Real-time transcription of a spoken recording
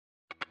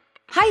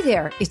Hi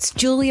there, it's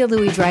Julia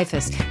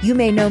Louis-Dreyfus. You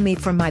may know me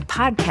from my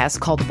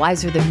podcast called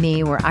Wiser Than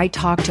Me, where I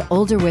talk to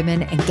older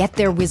women and get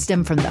their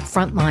wisdom from the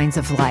front lines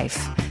of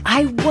life.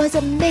 I was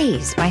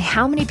amazed by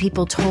how many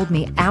people told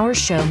me our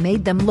show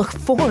made them look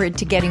forward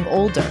to getting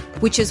older,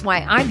 which is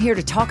why I'm here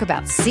to talk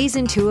about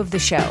season 2 of the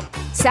show.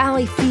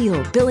 Sally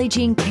Field, Billie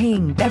Jean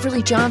King,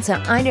 Beverly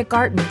Johnson, Ina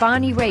Garten,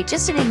 Bonnie Raitt,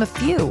 just to name a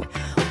few.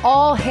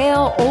 All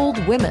hail old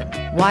women.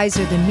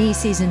 Wiser Than Me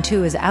season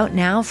 2 is out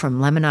now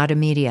from Lemonada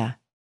Media.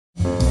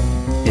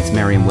 It's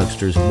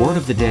Merriam-Webster's Word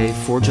of the Day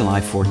for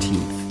July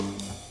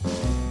 14th.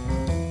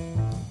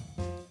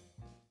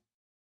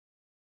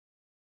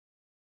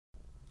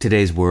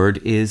 Today's word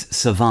is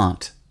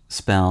savant,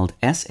 spelled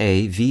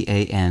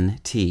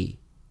S-A-V-A-N-T.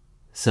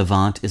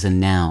 Savant is a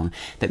noun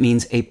that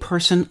means a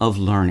person of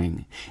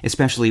learning,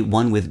 especially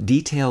one with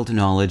detailed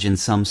knowledge in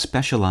some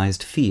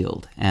specialized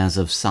field, as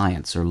of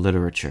science or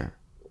literature.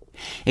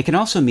 It can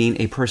also mean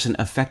a person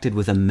affected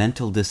with a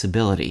mental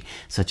disability,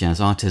 such as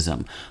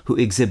autism, who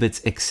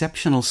exhibits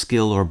exceptional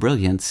skill or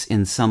brilliance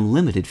in some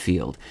limited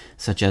field,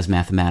 such as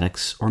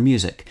mathematics or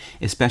music,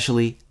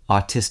 especially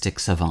autistic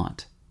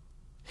savant.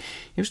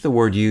 Here's the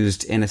word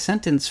used in a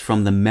sentence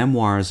from the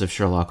Memoirs of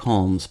Sherlock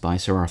Holmes by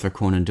Sir Arthur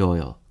Conan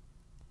Doyle.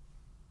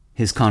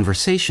 His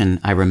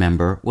conversation, I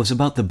remember, was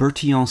about the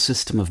Bertillon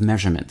system of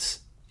measurements,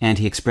 and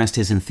he expressed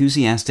his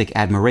enthusiastic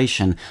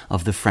admiration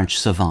of the French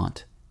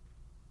savant.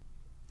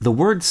 The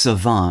word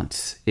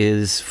savant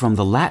is from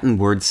the Latin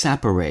word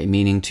sapere,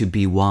 meaning to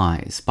be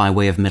wise, by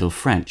way of Middle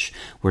French,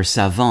 where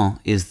savant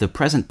is the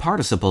present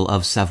participle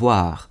of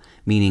savoir,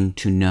 meaning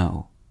to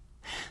know.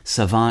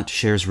 Savant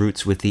shares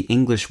roots with the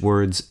English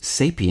words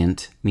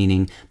sapient,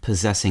 meaning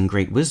possessing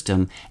great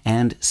wisdom,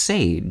 and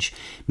sage,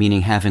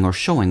 meaning having or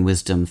showing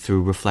wisdom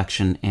through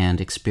reflection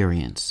and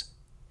experience.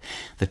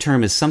 The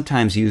term is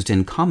sometimes used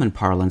in common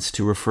parlance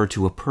to refer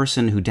to a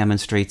person who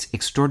demonstrates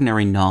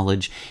extraordinary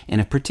knowledge in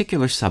a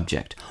particular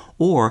subject,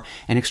 or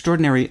an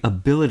extraordinary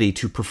ability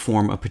to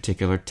perform a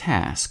particular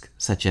task,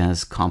 such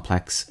as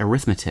complex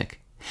arithmetic,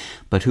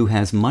 but who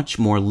has much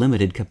more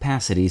limited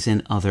capacities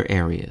in other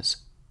areas.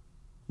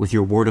 With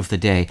your Word of the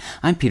Day,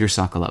 I'm Peter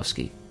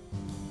Sokolowski.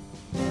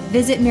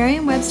 Visit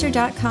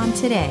Merriam-Webster.com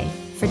today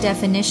for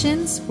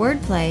definitions,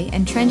 wordplay,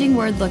 and trending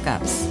word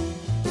lookups.